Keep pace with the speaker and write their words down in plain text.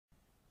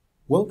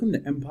Welcome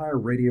to Empire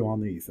Radio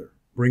on the Ether,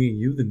 bringing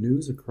you the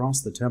news across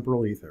the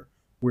temporal ether,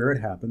 where it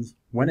happens,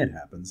 when it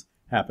happens,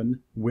 happened,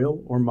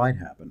 will, or might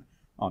happen,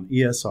 on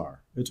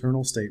ESR,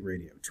 Eternal State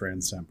Radio,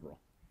 Transtemporal.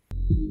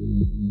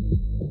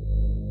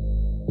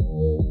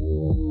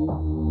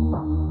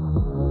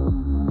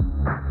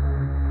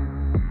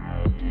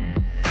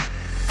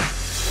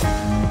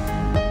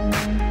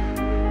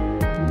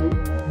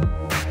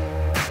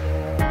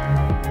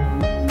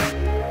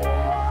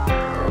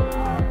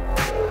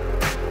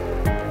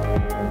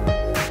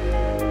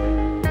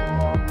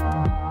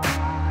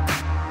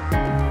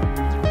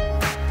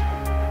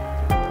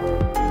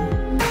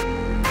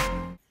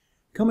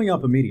 Coming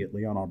up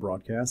immediately on our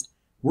broadcast,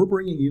 we're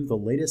bringing you the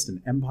latest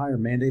in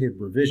Empire-mandated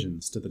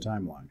revisions to the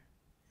timeline.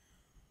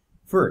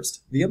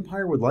 First, the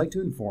Empire would like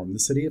to inform the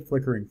city of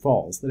Flickering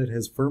Falls that it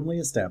has firmly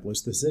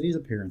established the city's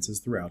appearances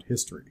throughout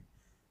history.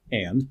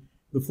 And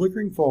the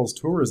Flickering Falls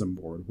Tourism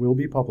Board will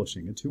be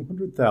publishing a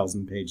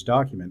 200,000-page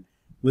document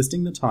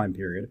listing the time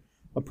period,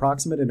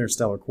 approximate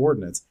interstellar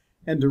coordinates,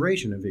 and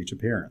duration of each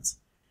appearance.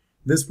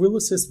 This will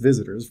assist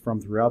visitors from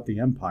throughout the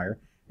Empire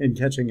in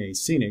catching a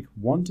scenic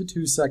 1 to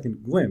 2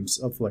 second glimpse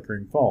of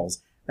Flickering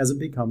Falls as it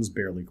becomes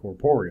barely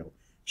corporeal,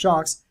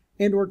 shocks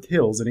and or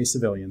kills any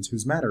civilians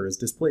whose matter is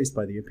displaced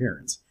by the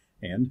appearance,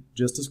 and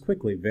just as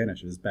quickly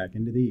vanishes back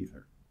into the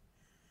ether.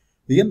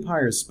 The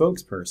Empire's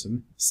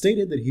spokesperson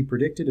stated that he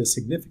predicted a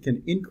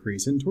significant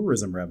increase in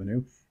tourism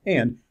revenue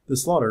and the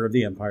slaughter of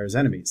the Empire's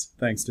enemies,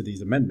 thanks to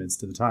these amendments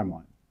to the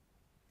timeline.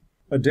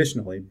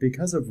 Additionally,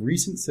 because of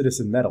recent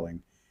citizen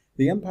meddling,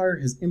 the Empire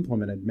has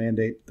implemented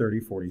Mandate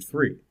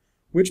 3043,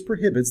 which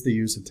prohibits the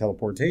use of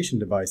teleportation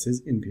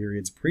devices in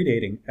periods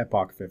predating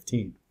Epoch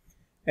 15.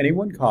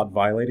 Anyone caught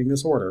violating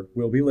this order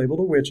will be labeled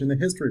a witch in the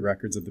history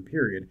records of the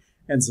period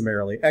and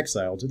summarily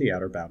exiled to the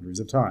outer boundaries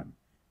of time.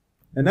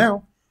 And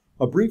now,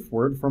 a brief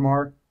word from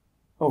our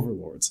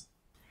overlords.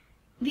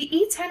 The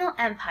Eternal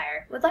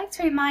Empire would like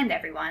to remind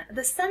everyone of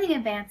the stunning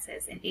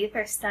advances in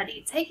ether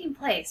study taking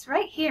place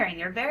right here in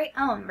your very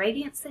own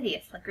radiant city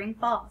of Flickering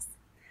Falls.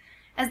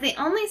 As the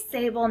only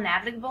stable,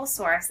 navigable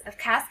source of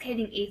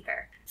cascading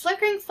ether,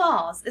 Flickering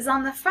Falls is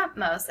on the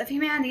frontmost of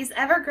humanity's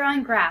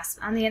ever-growing grasp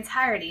on the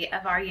entirety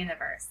of our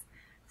universe.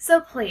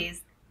 So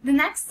please, the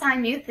next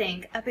time you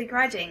think of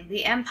begrudging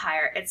the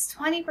Empire its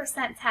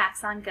 20%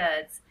 tax on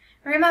goods,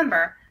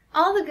 remember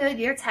all the good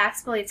your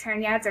taxable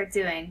Eterniads are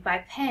doing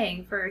by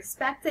paying for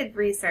respected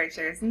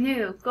researchers'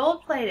 new,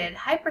 gold-plated,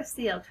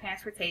 hyper-sealed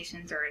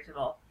transportation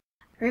dirigible.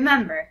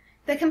 Remember,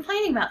 the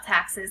complaining about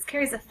taxes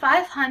carries a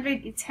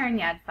 500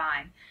 Eterniad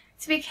fine,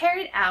 to be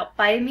carried out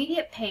by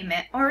immediate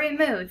payment or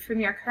removed from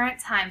your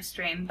current time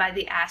stream by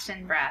the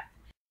Ashen Breath.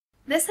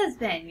 This has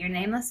been your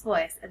nameless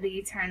voice of the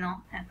Eternal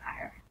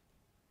Empire.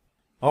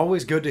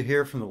 Always good to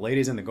hear from the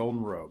ladies in the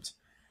golden robes.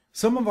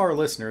 Some of our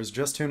listeners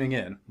just tuning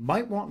in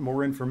might want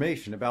more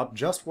information about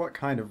just what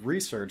kind of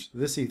research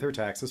this ether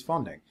tax is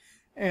funding,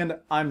 and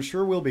I'm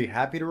sure we'll be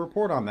happy to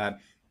report on that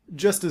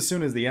just as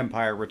soon as the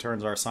Empire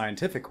returns our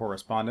scientific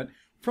correspondent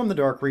from the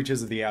dark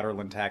reaches of the Outer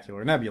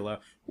Lentacular Nebula,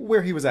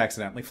 where he was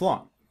accidentally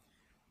flung.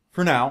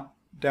 For now,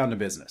 down to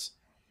business.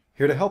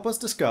 Here to help us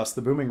discuss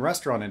the booming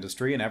restaurant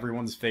industry and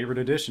everyone's favorite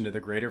addition to the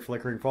greater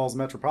Flickering Falls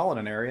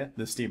metropolitan area,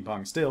 the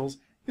Steampunk Stills,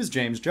 is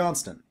James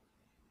Johnston.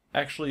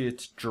 Actually,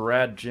 it's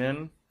Gerard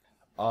Gin.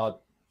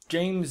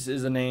 James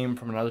is a name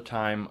from another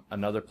time,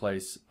 another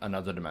place,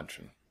 another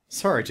dimension.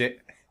 Sorry,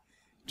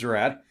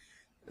 Gerard.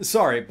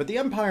 Sorry, but the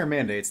Empire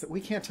mandates that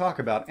we can't talk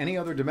about any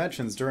other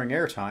dimensions during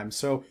airtime,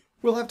 so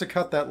we'll have to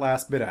cut that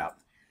last bit out.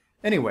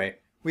 Anyway,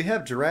 we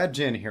have Gerard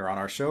Gin here on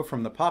our show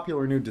from the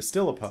popular new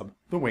distillopub,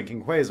 the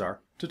Winking Quasar,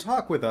 to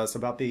talk with us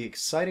about the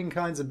exciting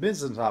kinds of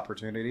business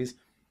opportunities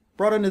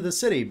brought into the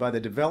city by the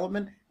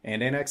development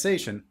and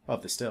annexation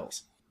of the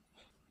Stills.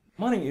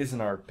 Money isn't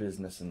our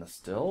business in the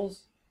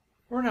Stills.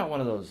 We're not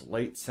one of those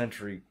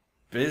late-century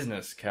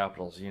business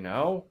capitals, you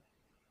know.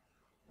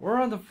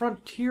 We're on the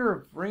frontier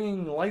of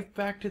bringing life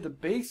back to the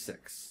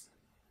basics.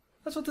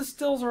 That's what the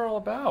Stills are all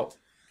about.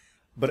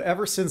 But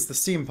ever since the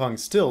Steampunk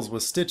Stills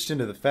was stitched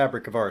into the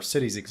fabric of our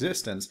city's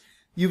existence,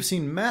 you've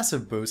seen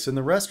massive boosts in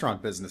the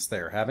restaurant business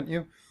there, haven't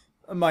you?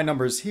 My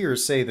numbers here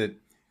say that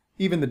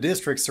even the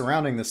districts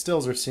surrounding the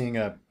Stills are seeing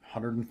a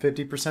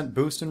 150%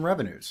 boost in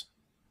revenues.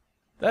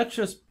 That's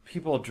just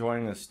people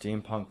joining the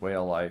steampunk way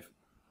of life,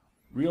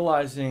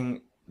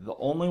 realizing the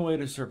only way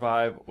to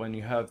survive when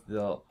you have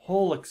the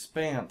whole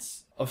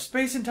expanse of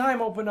space and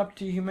time open up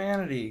to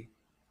humanity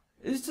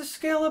is to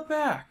scale it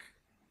back.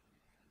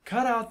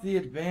 Cut out the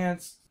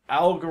advanced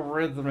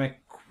algorithmic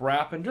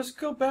crap and just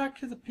go back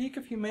to the peak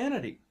of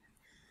humanity.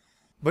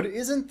 But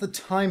isn't the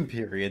time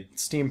period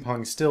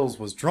Steampunk Stills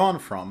was drawn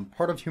from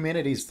part of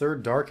humanity's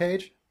third dark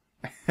age?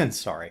 And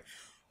sorry,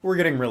 we're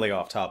getting really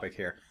off topic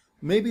here.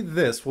 Maybe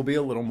this will be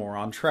a little more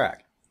on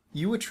track.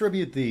 You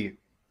attribute the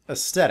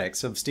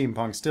aesthetics of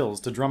Steampunk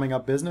Stills to drumming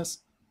up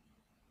business?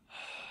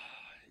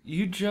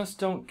 You just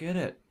don't get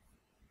it.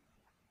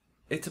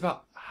 It's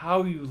about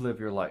how you live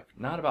your life,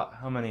 not about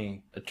how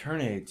many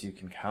Eterniades you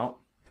can count.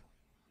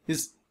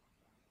 Is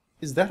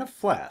that a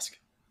flask?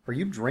 Are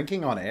you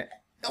drinking on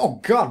Oh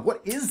god,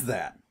 what is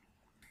that?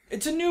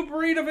 It's a new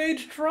breed of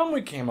aged drum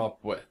we came up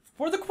with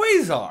for the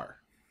Quasar.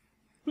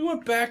 We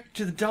went back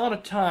to the dawn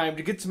of time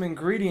to get some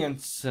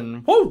ingredients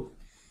and whoa!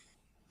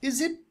 Is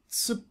it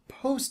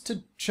supposed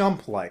to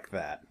jump like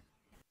that?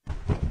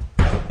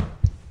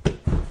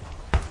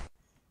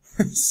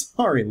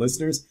 Sorry,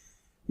 listeners.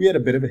 We had a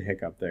bit of a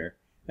hiccup there,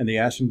 and the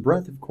Ashen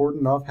Breath have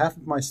cordoned off half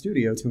of my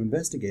studio to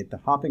investigate the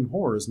hopping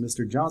horrors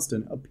Mr.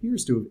 Johnston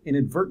appears to have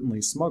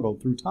inadvertently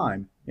smuggled through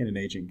time in an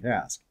aging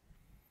cask.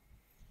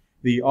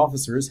 The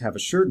officers have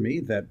assured me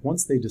that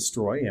once they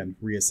destroy and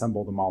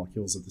reassemble the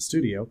molecules of the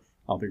studio,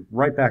 I'll be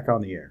right back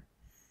on the air.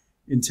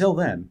 Until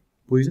then,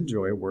 please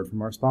enjoy a word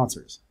from our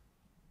sponsors.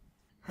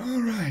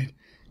 All right,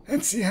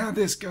 let's see how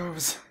this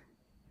goes.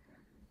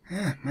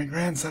 My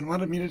grandson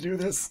wanted me to do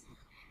this.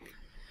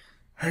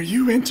 Are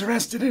you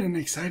interested in an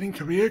exciting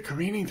career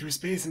careening through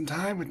space and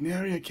time with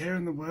nary a care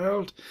in the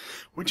world?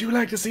 Would you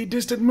like to see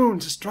distant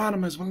moons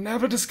astronomers will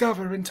never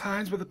discover in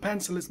times where the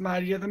pencil is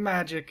mightier than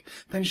magic?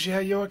 Then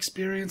share your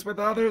experience with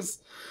others.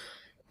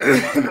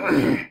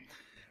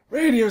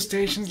 Radio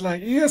stations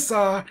like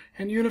ESR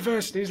and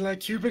universities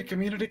like Cupid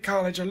Community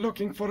College are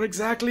looking for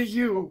exactly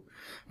you.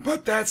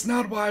 But that's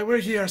not why we're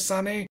here,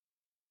 Sonny.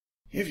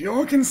 If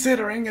you're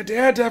considering a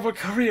daredevil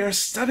career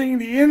studying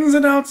the ins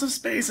and outs of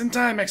space and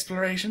time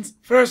explorations,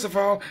 first of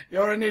all,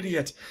 you're an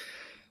idiot.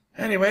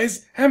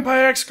 Anyways,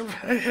 Empire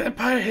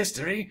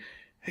history,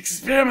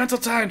 experimental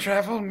time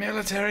travel,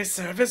 military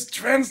service,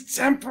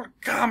 trans-temporal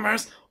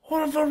commerce,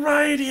 or a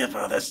variety of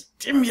other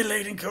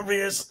stimulating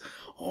careers.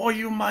 Or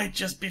you might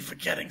just be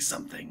forgetting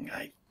something.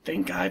 I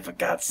think I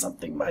forgot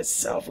something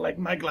myself, like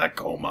my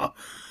glaucoma.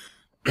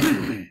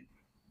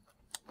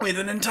 With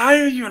an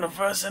entire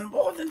universe and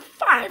more than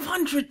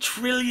 500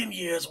 trillion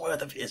years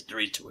worth of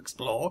history to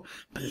explore,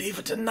 believe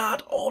it or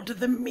not, older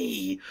than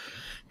me,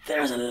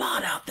 there's a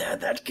lot out there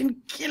that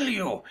can kill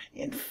you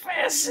in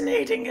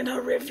fascinating and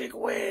horrific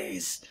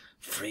ways.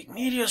 Freak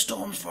meteor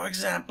storms, for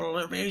example,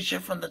 erase you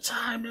from the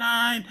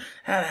timeline.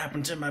 That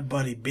happened to my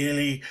buddy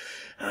Billy.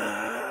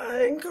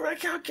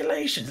 Incorrect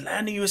calculations,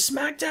 landing you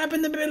smack dab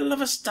in the middle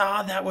of a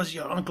star. That was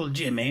your Uncle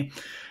Jimmy.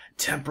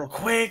 Temporal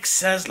quakes,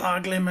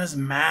 Ceslar glimmers,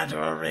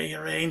 matter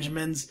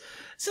rearrangements,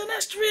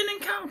 Sinistrian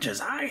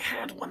encounters. I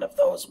had one of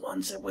those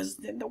once. It was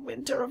in the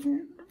winter of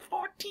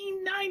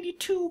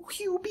 1492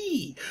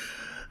 QB.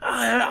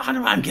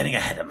 I'm getting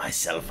ahead of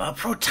myself.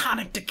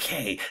 Protonic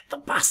decay. The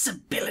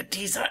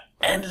possibilities are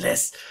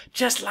endless,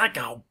 just like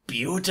our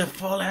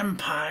beautiful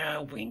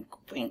empire. Wink,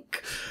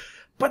 wink.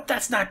 But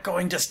that's not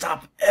going to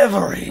stop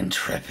every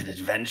intrepid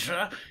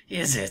adventurer,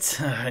 is it?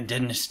 It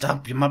didn't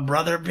stop my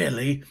brother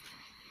Billy.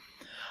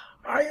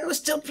 Are you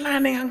still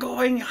planning on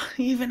going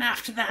even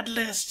after that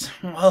list?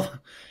 Well,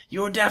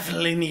 you'll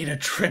definitely need a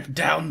trip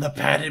down the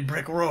padded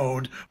brick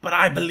road, but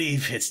I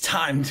believe it's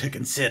time to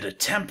consider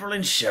temporal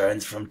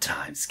insurance from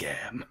Time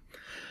Scam.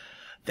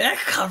 Their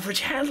coverage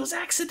handles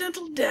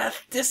accidental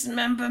death,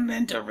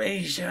 dismemberment,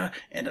 erasure,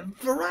 and a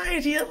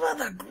variety of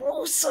other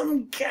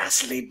gruesome,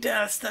 ghastly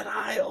deaths that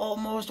I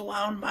almost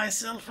wound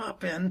myself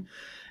up in,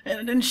 and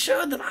it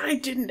ensured that I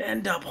didn't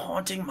end up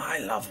haunting my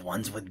loved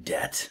ones with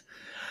debt.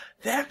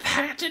 Their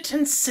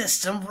patented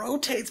system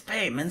rotates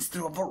payments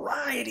through a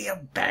variety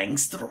of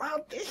banks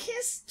throughout the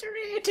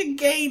history to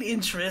gain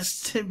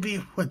interest to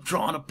be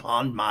withdrawn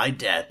upon my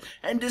death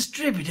and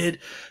distributed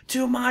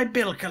to my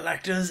bill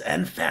collectors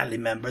and family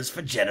members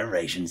for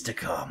generations to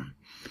come.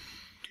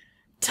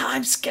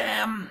 Time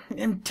Scam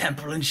and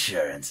Temporal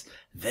Insurance.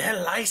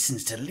 They're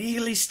licensed to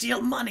legally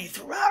steal money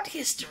throughout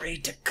history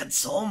to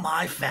console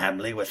my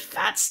family with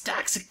fat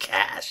stacks of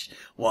cash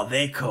while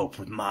they cope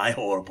with my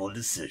horrible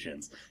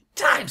decisions.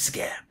 Time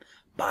Scam,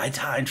 by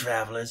time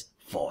travelers,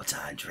 for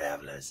time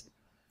travelers.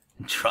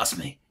 And trust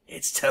me,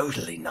 it's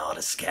totally not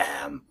a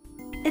scam.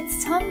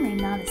 It's totally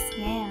not a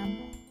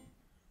scam.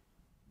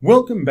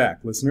 Welcome back,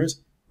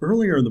 listeners.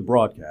 Earlier in the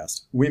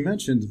broadcast, we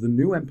mentioned the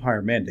new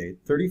Empire Mandate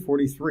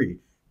 3043,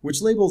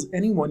 which labels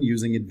anyone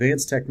using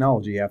advanced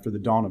technology after the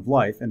dawn of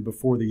life and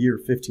before the year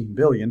 15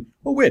 billion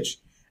a witch,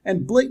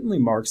 and blatantly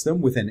marks them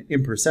with an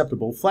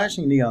imperceptible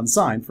flashing neon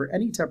sign for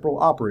any temporal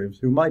operatives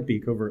who might be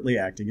covertly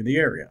acting in the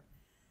area.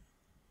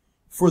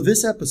 For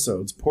this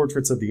episode's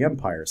Portraits of the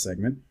Empire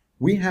segment,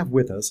 we have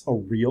with us a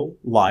real,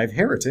 live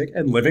heretic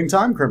and living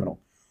time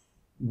criminal.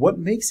 What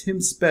makes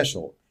him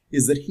special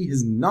is that he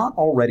has not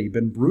already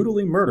been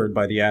brutally murdered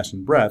by the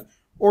Ashen Breath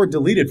or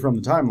deleted from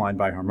the timeline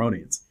by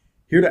Harmonians.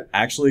 Here to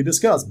actually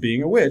discuss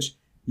being a witch,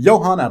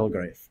 Johann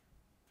Adlegrief.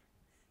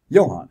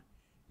 Johann,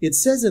 it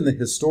says in the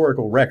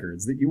historical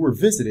records that you were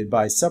visited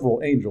by several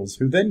angels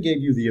who then gave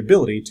you the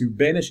ability to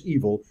banish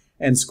evil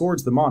and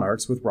scourge the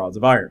monarchs with rods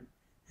of iron.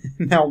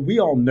 Now, we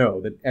all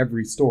know that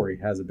every story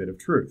has a bit of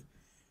truth,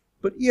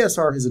 but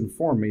ESR has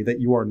informed me that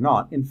you are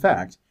not, in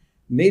fact,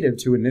 native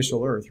to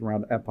initial Earth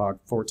around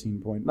Epoch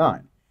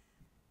 14.9.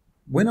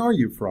 When are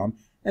you from,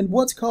 and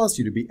what's caused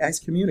you to be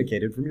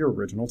excommunicated from your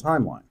original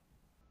timeline?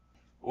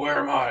 Where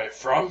am I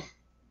from?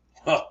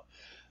 Huh,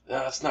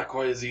 that's not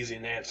quite as easy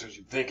an answer as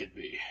you'd think it'd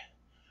be.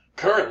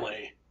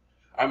 Currently,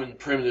 I'm in the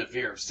primitive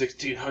year of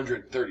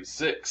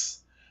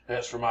 1636.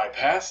 As for my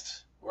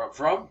past, where I'm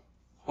from,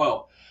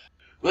 well,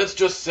 let's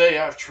just say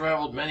I've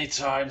traveled many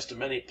times to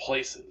many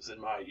places in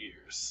my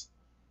years.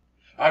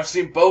 I've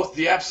seen both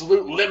the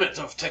absolute limit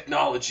of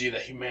technology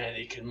that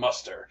humanity can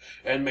muster,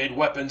 and made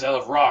weapons out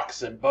of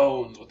rocks and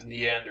bones with the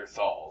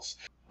Neanderthals.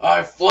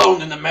 I've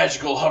flown in the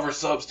magical hover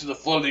subs to the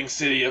floating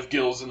city of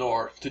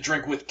Gilzenor to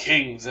drink with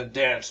kings and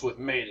dance with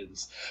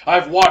maidens.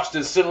 I've watched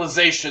as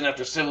civilization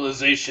after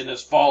civilization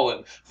has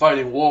fallen,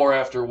 fighting war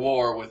after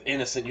war with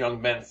innocent young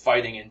men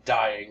fighting and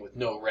dying with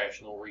no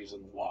rational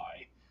reason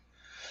why.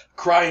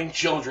 Crying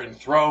children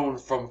thrown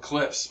from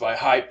cliffs by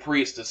high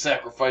priests as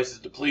sacrifices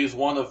to please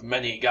one of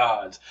many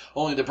gods,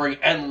 only to bring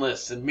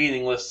endless and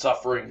meaningless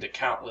suffering to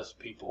countless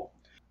people.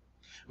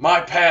 My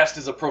past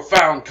is a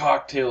profound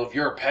cocktail of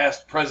your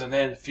past, present,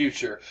 and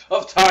future,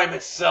 of time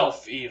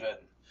itself even.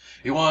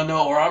 You want to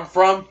know where I'm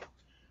from?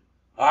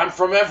 I'm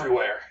from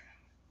everywhere.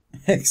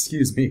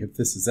 Excuse me if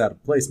this is out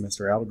of place,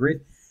 Mr.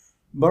 Adlegrief,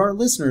 but our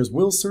listeners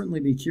will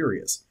certainly be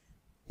curious.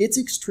 It's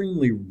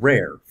extremely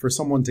rare for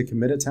someone to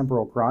commit a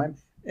temporal crime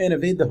and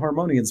evade the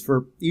Harmonians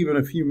for even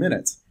a few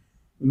minutes.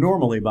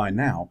 Normally, by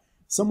now,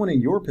 someone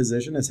in your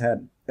position has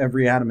had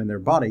every atom in their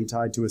body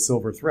tied to a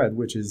silver thread,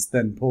 which is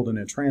then pulled in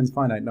a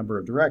transfinite number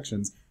of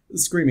directions,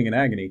 screaming in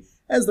agony,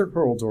 as they're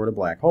hurled toward a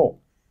black hole.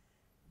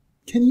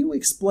 Can you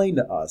explain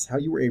to us how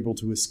you were able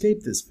to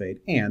escape this fate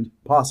and,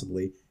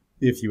 possibly,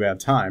 if you have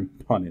time,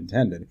 pun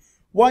intended,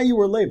 why you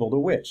were labeled a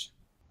witch?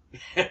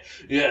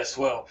 Yes,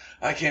 well,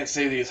 I can't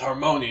say these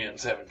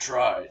Harmonians haven't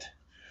tried.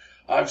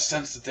 I've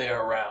sensed that they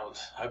are around.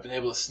 I've been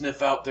able to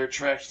sniff out their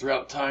tracks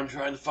throughout time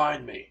trying to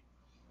find me.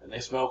 And they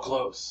smell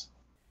close.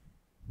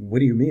 What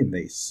do you mean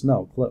they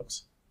smell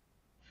close?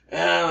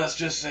 Let's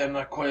just say I'm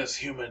not quite as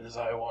human as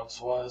I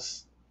once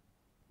was.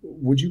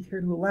 Would you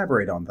care to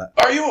elaborate on that?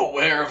 Are you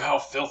aware of how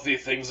filthy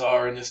things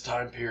are in this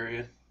time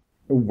period?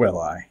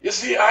 Well, You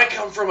see, I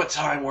come from a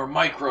time where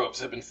microbes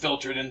have been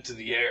filtered into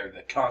the air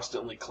that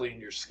constantly clean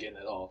your skin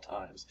at all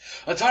times.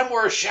 A time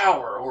where a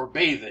shower or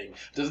bathing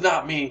does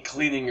not mean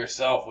cleaning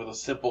yourself with a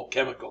simple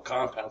chemical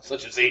compound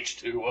such as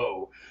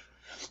H2O,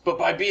 but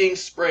by being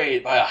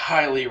sprayed by a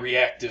highly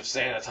reactive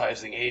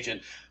sanitizing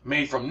agent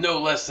made from no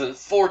less than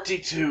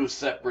 42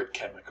 separate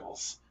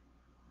chemicals.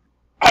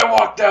 I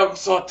walked out and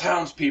saw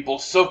townspeople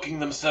soaking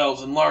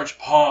themselves in large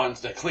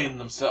ponds that clean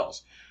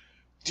themselves.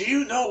 Do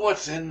you know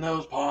what's in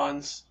those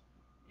ponds?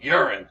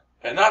 Urine,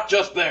 and not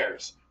just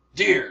theirs.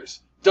 Deers,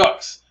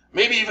 ducks,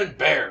 maybe even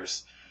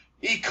bears.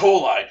 E.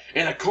 coli,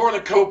 and a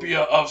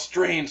cornucopia of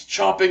strains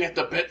chomping at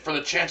the bit for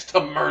the chance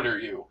to murder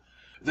you.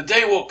 The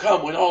day will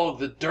come when all of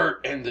the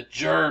dirt and the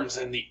germs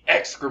and the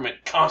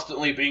excrement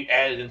constantly being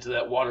added into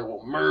that water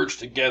will merge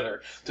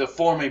together to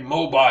form a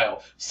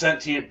mobile,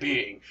 sentient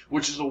being,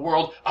 which is a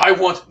world I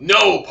want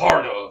no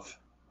part of.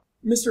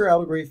 Mr.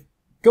 Adlegrief,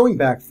 going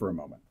back for a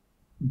moment.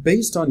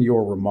 Based on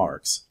your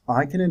remarks,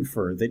 I can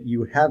infer that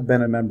you have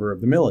been a member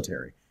of the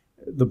military,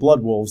 the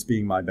Blood Wolves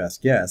being my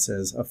best guess,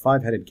 as a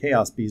five-headed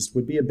chaos beast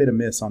would be a bit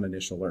amiss on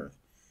initial Earth.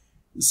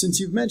 Since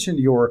you've mentioned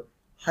your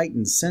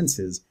heightened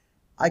senses,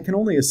 I can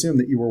only assume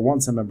that you were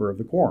once a member of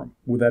the Quorum.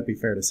 Would that be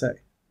fair to say?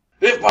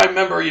 If by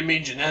member you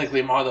mean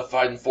genetically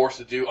modified and forced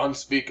to do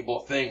unspeakable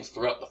things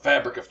throughout the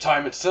fabric of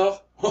time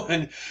itself, well,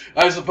 then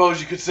I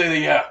suppose you could say that,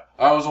 yeah,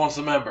 I was once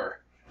a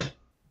member.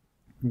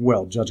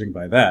 Well, judging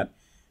by that,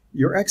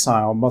 your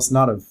exile must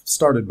not have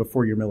started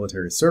before your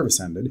military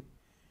service ended.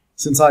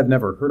 Since I've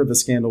never heard of a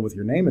scandal with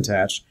your name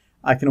attached,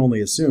 I can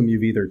only assume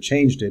you've either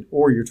changed it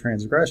or your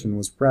transgression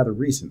was rather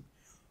recent.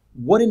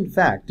 What in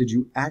fact did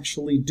you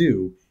actually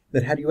do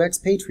that had you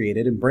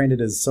expatriated and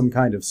branded as some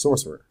kind of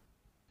sorcerer?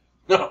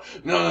 No.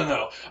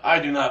 I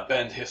do not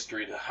bend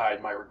history to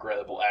hide my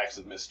regrettable acts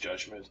of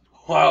misjudgment.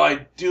 While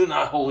I do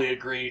not wholly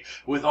agree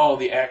with all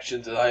the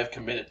actions that I have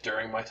committed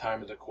during my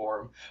time at the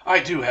Quorum, I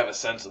do have a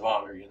sense of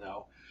honor, you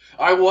know.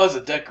 I was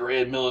a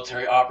decorated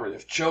military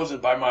operative chosen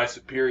by my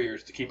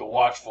superiors to keep a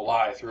watchful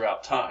eye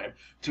throughout time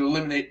to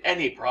eliminate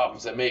any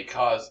problems that may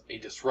cause a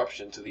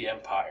disruption to the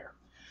Empire.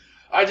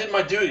 I did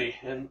my duty,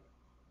 and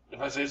if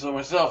I say so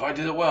myself, I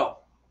did it well.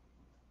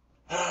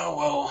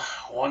 Well,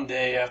 one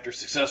day after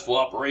successful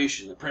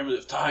operation in the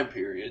primitive time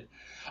period,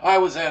 I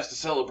was asked to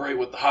celebrate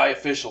with the high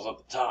officials at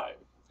the time.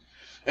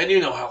 And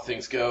you know how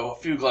things go. A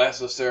few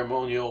glasses of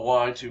ceremonial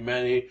wine too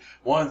many,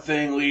 one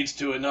thing leads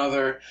to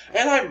another,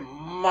 and I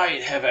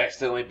might have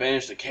accidentally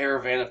banished a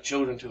caravan of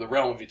children to the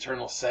realm of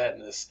eternal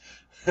sadness.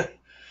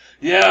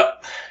 Yeah,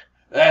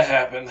 that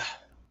happened.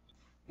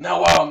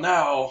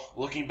 Now,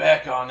 looking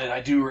back on it,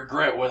 I do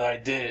regret what I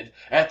did.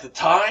 At the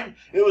time,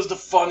 it was the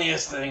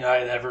funniest thing I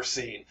had ever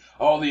seen.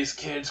 All these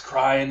kids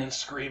crying and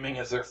screaming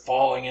as they're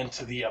falling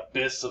into the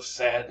abyss of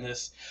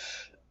sadness.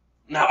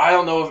 Now, I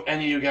don't know if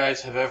any of you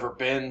guys have ever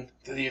been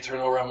to the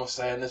Eternal Realm of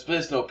Sadness, but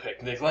it's no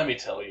picnic, let me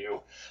tell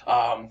you.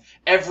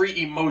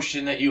 Every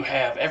emotion that you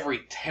have, every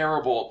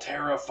terrible,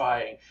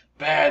 terrifying,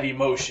 bad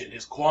emotion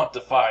is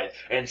quantified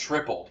and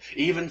tripled.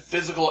 Even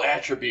physical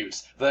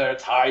attributes that are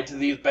tied to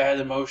these bad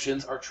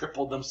emotions are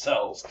tripled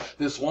themselves.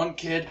 This one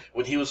kid,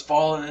 when he was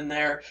falling in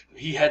there,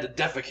 he had to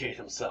defecate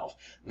himself.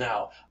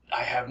 Now,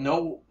 I have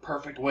no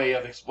perfect way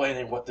of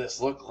explaining what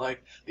this looked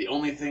like. The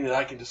only thing that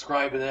I can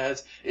describe it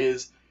as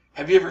is,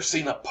 have you ever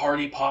seen a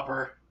party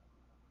popper?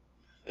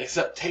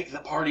 Except take the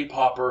party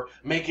popper,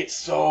 make it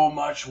so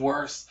much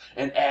worse,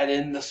 and add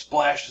in the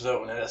splash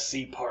zone at a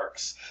sea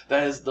parks.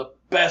 That is the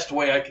best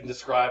way I can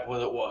describe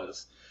what it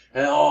was.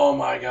 And oh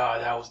my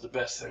god, that was the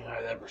best thing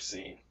I'd ever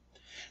seen.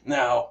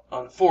 Now,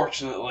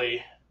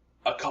 unfortunately,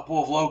 a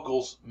couple of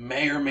locals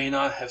may or may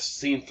not have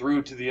seen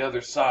through to the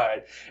other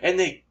side, and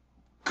they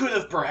could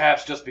have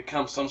perhaps just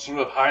become some sort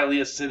of highly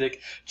acidic,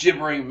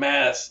 gibbering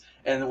mass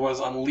and was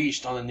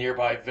unleashed on a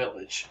nearby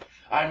village.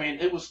 I mean,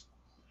 it was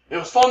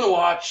fun to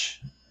watch.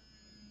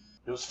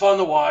 It was fun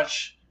to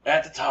watch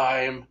at the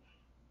time.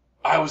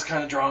 I was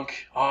kind of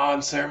drunk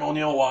on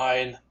ceremonial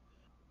wine.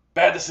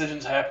 Bad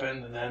decisions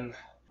happened, and then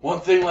one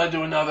thing led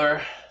to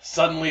another.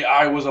 Suddenly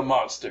I was a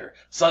monster.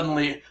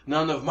 Suddenly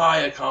none of my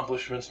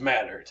accomplishments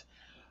mattered.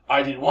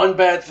 I did one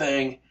bad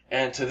thing,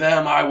 and to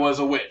them I was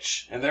a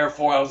witch, and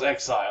therefore I was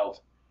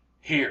exiled.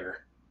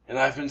 Here. And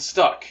I've been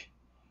stuck.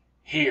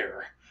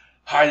 Here.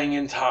 Hiding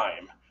in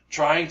time.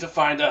 Trying to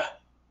find a...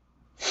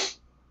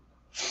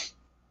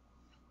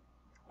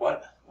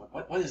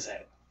 What is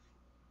that?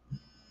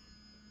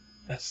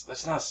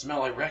 That's not a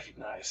smell I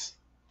recognize.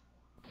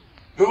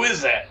 Who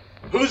is that?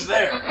 Who's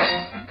there?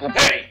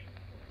 Hey!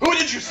 Who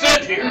did you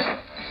send here?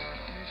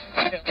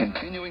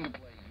 Continuing to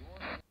play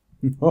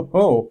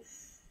Oh,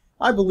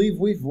 I believe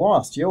we've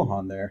lost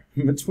Johann there.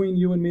 Between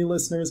you and me,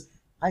 listeners,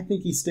 I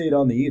think he stayed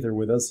on the ether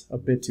with us a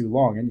bit too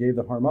long and gave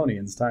the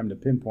Harmonians time to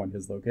pinpoint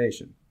his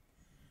location.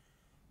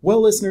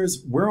 Well,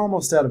 listeners, we're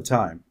almost out of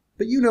time,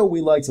 but you know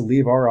we like to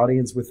leave our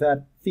audience with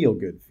that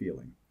feel-good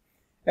feeling.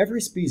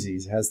 Every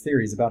species has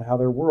theories about how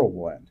their world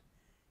will end.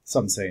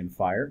 Some say in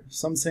fire,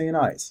 some say in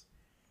ice.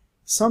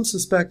 Some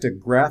suspect a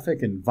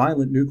graphic and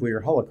violent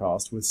nuclear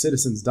holocaust with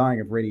citizens dying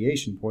of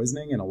radiation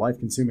poisoning and a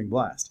life-consuming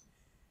blast.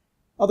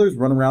 Others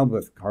run around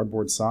with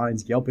cardboard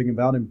signs yelping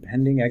about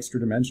impending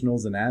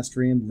extra-dimensionals and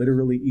Astrian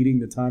literally eating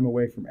the time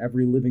away from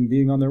every living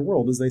being on their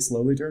world as they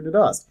slowly turn to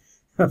dust.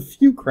 A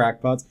few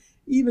crackpots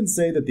even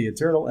say that the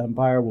Eternal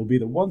Empire will be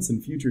the once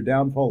and future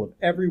downfall of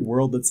every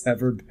world that's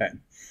ever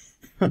been.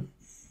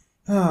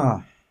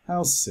 Ah,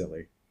 how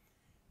silly.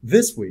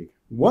 This week,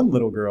 one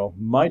little girl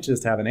might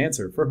just have an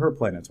answer for her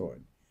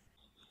planetoid.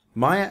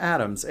 Maya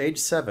Adams, age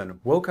 7,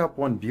 woke up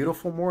one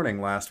beautiful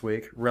morning last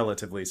week,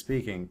 relatively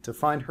speaking, to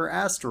find her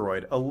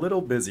asteroid a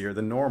little busier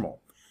than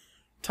normal.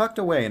 Tucked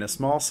away in a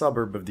small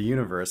suburb of the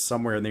universe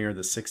somewhere near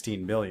the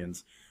 16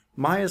 billions,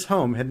 Maya's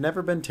home had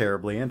never been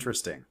terribly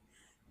interesting.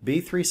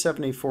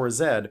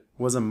 B374Z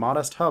was a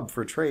modest hub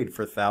for trade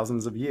for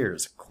thousands of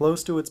years,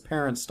 close to its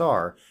parent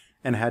star,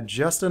 and had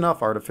just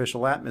enough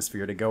artificial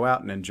atmosphere to go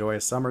out and enjoy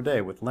a summer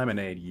day with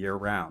lemonade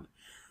year-round.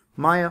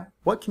 Maya,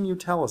 what can you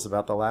tell us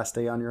about the last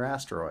day on your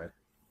asteroid?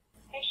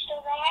 You're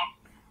still there?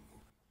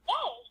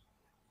 Yay!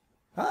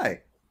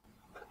 Hi.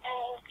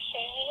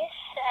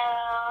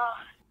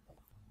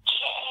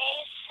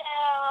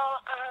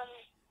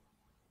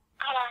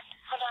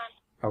 Hold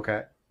on.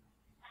 Okay.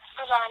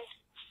 Hold on.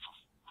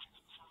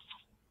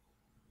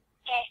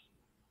 Okay.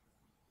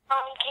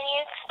 Can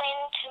you explain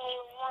it to me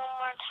one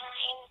more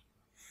time?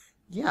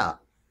 Yeah.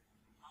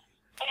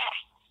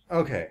 Okay.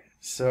 Okay,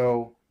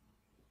 so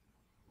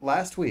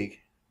last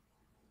week,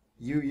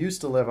 you used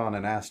to live on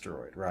an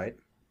asteroid, right?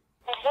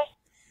 Mm-hmm.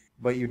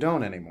 But you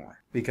don't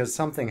anymore, because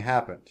something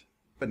happened.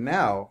 But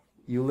now,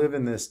 you live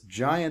in this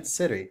giant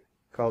city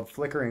called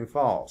Flickering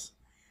Falls,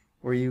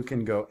 where you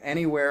can go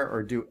anywhere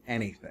or do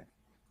anything.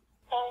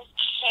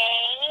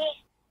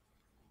 Okay.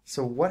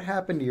 So what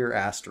happened to your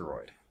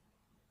asteroid?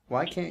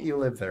 Why can't you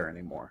live there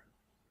anymore?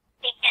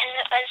 Because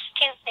it was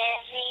too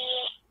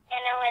busy and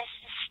it was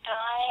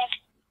destroyed.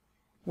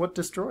 What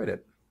destroyed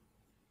it?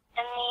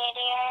 The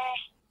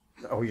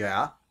meteor. Oh,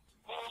 yeah?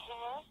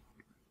 Mm-hmm.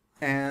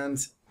 And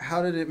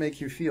how did it make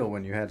you feel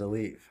when you had to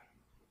leave?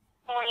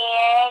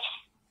 Weird.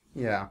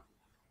 Yeah.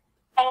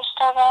 Are you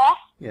still there?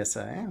 Yes,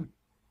 I am.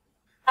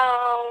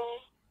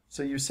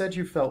 So you said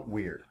you felt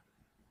weird.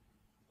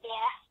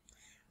 Yeah.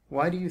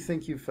 Why do you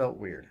think you felt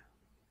weird?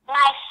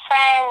 My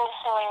friends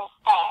weren't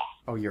there.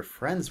 Oh, your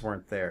friends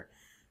weren't there.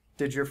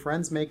 Did your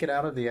friends make it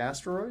out of the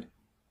asteroid?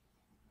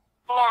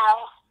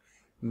 No.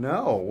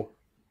 No.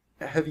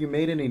 Have you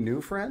made any new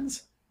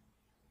friends?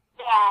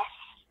 Yes.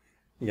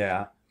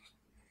 Yeah.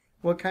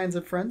 What kinds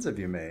of friends have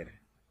you made?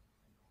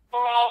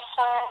 Nice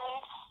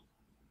ones.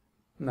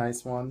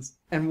 Nice ones.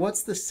 And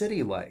what's the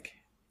city like?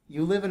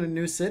 You live in a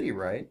new city,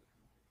 right?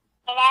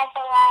 It has a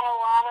lot of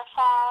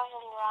waterfalls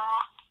and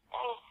rocks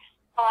and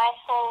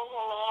horses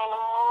and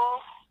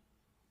animals.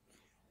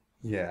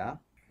 Yeah.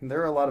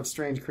 There are a lot of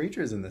strange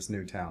creatures in this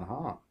new town,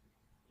 huh?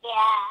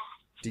 Yeah.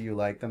 Do you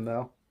like them,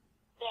 though?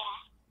 Yeah.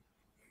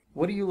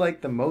 What do you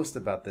like the most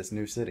about this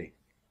new city?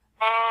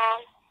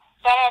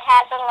 That it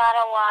has a lot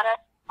of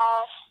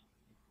waterfalls.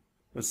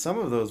 But some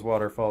of those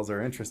waterfalls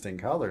are interesting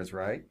colors,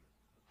 right?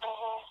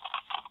 Mm-hmm.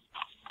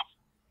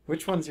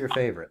 Which one's your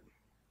favorite?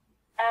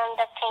 The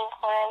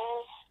pink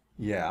ones.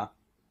 Yeah.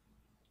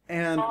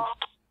 And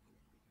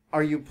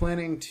are you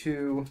planning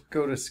to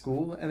go to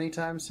school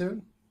anytime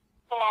soon?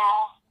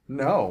 No.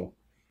 No.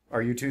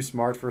 Are you too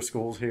smart for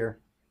schools here?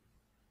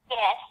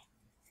 Yes.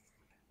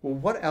 Well,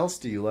 what else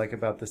do you like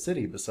about the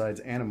city besides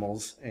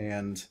animals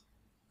and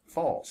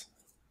falls?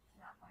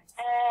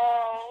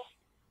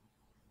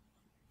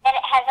 That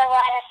it has a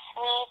lot of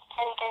sweets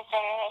and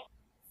desserts.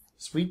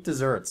 Sweet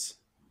desserts.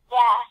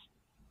 Yeah.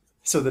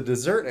 So the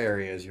dessert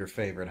area is your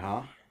favorite,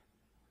 huh?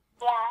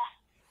 Yeah.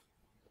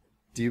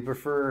 Do you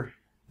prefer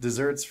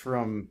desserts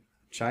from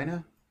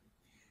China?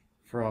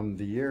 From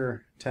the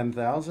year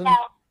 10,000? No.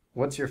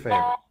 What's your favorite?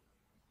 No.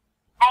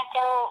 I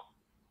don't.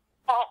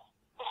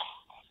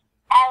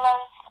 I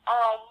love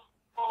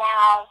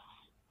now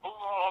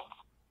desserts.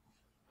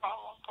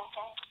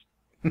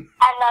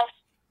 I love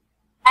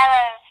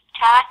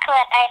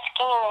chocolate ice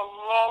cream and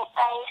mint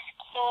ice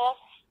cream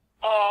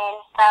and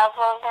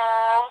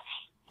bubblegum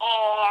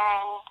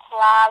and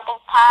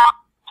lollipop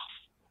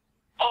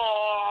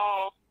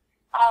and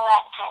all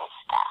that kind of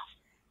stuff.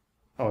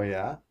 Oh,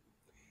 yeah?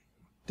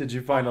 Did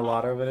you find a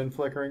lot of it in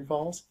Flickering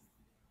Falls?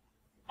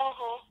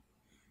 Mm-hmm.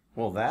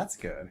 Well, that's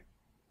good.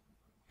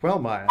 Well,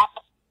 Maya,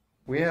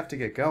 we have to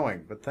get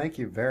going, but thank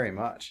you very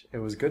much. It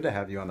was good to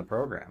have you on the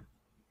program.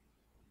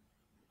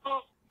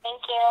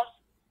 Thank you.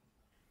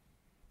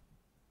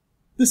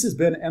 This has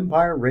been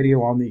Empire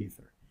Radio on the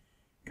Ether.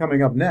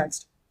 Coming up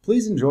next,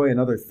 please enjoy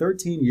another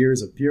 13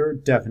 years of pure,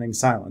 deafening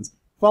silence,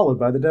 followed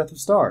by the death of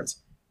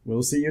stars.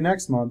 We'll see you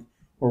next month,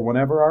 or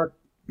whenever our...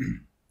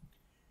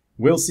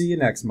 We'll see you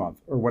next month,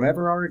 or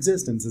whenever our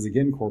existence is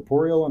again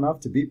corporeal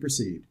enough to be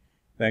perceived.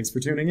 Thanks for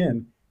tuning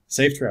in.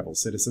 Safe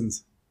travels,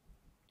 citizens.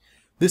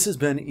 This has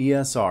been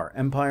ESR,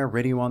 Empire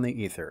Radio on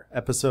the Ether,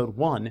 Episode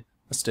 1,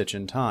 A Stitch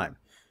in Time.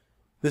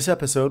 This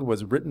episode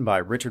was written by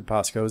Richard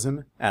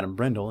Poskozim, Adam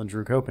Brindle, and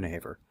Drew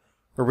Copenhaver.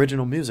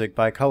 Original music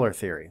by Color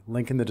Theory.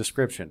 Link in the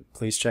description.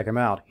 Please check him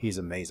out. He's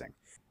amazing.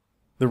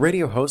 The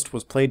radio host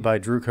was played by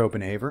Drew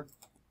Copenhaver.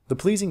 The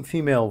pleasing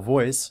female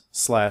voice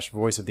 /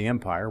 voice of the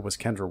Empire was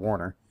Kendra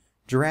Warner.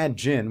 Gerard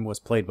Jin was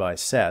played by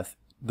Seth.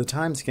 The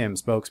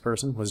Timescam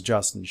spokesperson was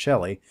Justin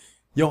Shelley.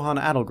 Johann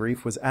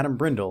Adlegrief was Adam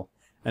Brindle.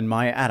 And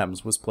Maya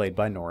Adams was played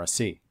by Nora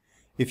C.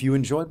 If you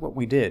enjoyed what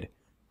we did,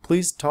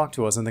 please talk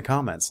to us in the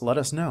comments. Let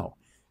us know.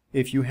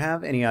 If you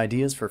have any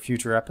ideas for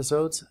future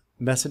episodes,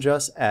 message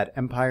us at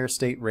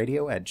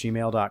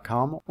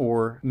empirestateradio@gmail.com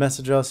or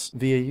message us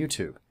via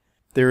YouTube.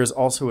 There is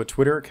also a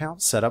Twitter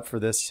account set up for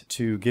this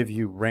to give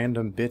you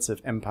random bits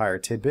of Empire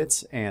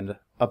tidbits and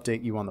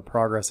update you on the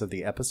progress of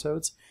the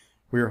episodes.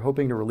 We are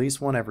hoping to release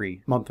one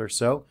every month or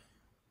so,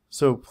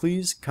 so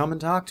please come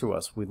and talk to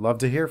us. We'd love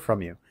to hear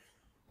from you.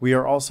 We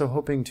are also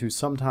hoping to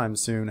sometime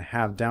soon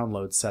have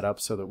downloads set up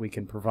so that we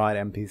can provide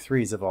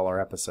MP3s of all our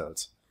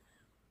episodes.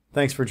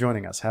 Thanks for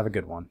joining us. Have a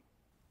good one.